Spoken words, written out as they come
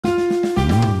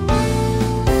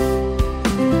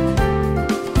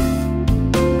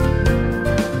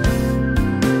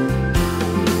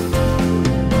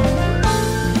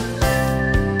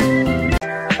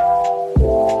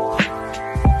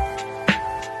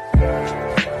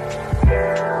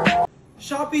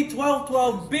Shopee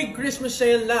 12/12 Big Christmas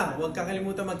Sale na! Huwag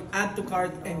kakalimutan mag-add to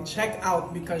cart and check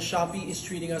out because Shopee is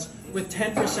treating us with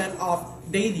 10% off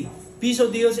daily.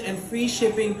 Piso deals and free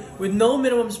shipping with no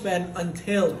minimum spend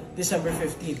until December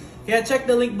 15. Kaya check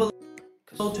the link below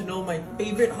to know my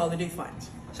favorite holiday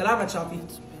finds. Salamat, Shopee!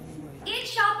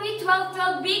 It's Shopee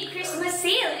 12/12 Big Christmas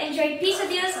Sale. Enjoy piso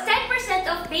deals, 10%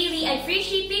 off daily and free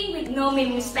shipping with no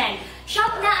minimum spend.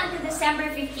 Shop na until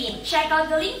December 15. Check out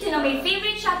the link to know my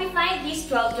favorite Shopee find this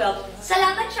 12/12.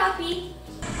 Salamat, Shopee!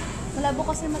 Malabo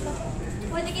kasi mata.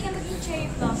 Pwede kita maging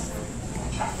cherry blossom.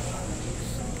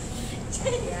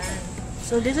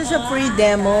 So this is a free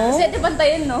demo. Kasi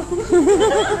bantayan, no?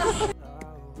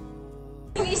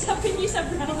 Yung isa pinyo sa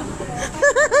brown.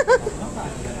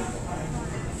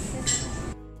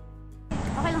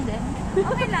 Okay lang din?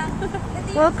 Okay lang.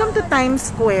 Welcome to Times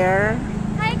Square.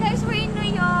 Hi guys, we're in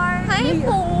New York. Hi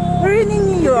po! We're in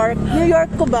New York. New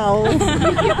York, Cubao.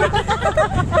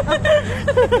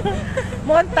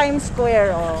 Mukhang Times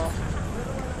Square, oh.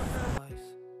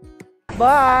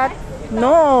 But,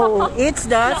 no, it's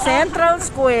the Central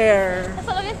Square.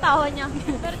 Nasa lang yung tawa niya.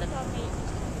 Pero totoo okay.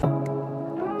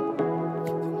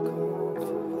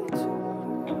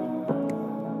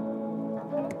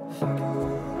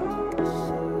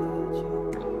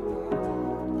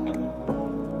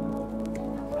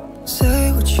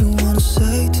 Say what you wanna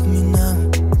say to me now.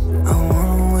 I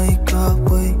wanna wake up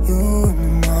with you in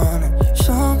the morning.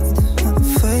 Show me there's nothing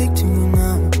fake to me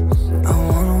now. I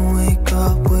wanna wake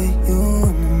up with you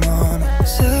in the morning.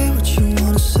 Say what you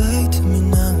wanna say to me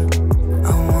now.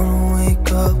 I wanna wake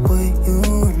up with you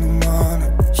in the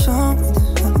morning. Show me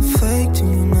there's nothing fake to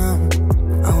me now.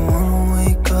 I wanna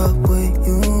wake up with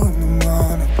you in the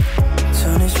morning.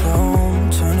 Turn this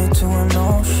room, turn it to an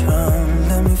ocean.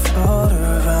 Let me float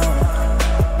around.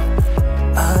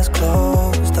 Eyes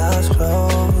closed,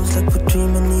 like we're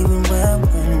dreaming even when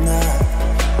we're not.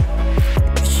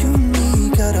 You and me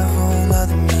got a whole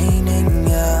other meaning,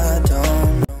 I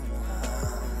don't know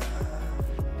how.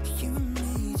 You and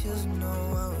me just know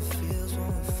how it feels when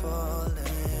we're falling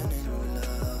in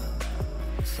love.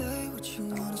 Say what you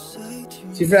wanna say to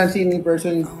me. Si Francine in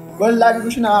person, well, lagi ko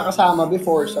siya nakakasama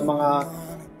before sa mga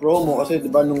promo kasi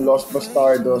diba nung Los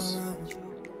Bastardos,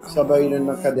 sabay nun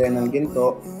ng kadenang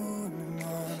ginto.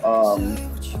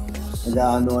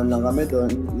 Nag-aanuan lang kami doon.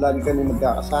 Lagi kami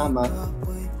magkakasama.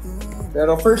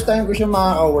 Pero first time ko siya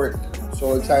makaka-work.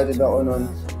 So excited ako nun.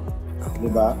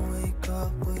 Diba?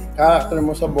 Character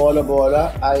mo sa Bola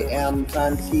Bola, I am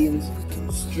Francine's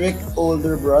strict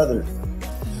older brother.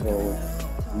 So,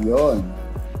 yun.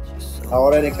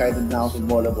 Ako rin excited na ako sa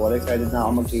Bola Bola. Excited na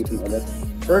ako mag-taping ulit.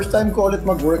 First time ko ulit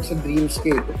mag-work sa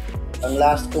Dreamscape. Ang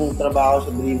last kong trabaho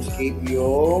sa Dreamscape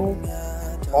yung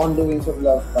On the Wings of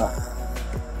Love pa.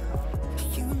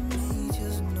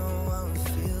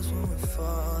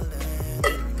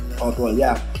 Oh, well,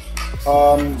 yeah.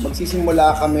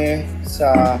 Magsisimula kami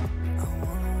sa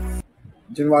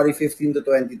January 15 to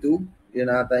 22.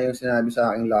 Yan ata yung sinabi sa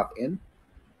aking lock-in.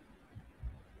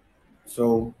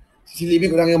 So, sisilipin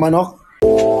ko lang yung manok.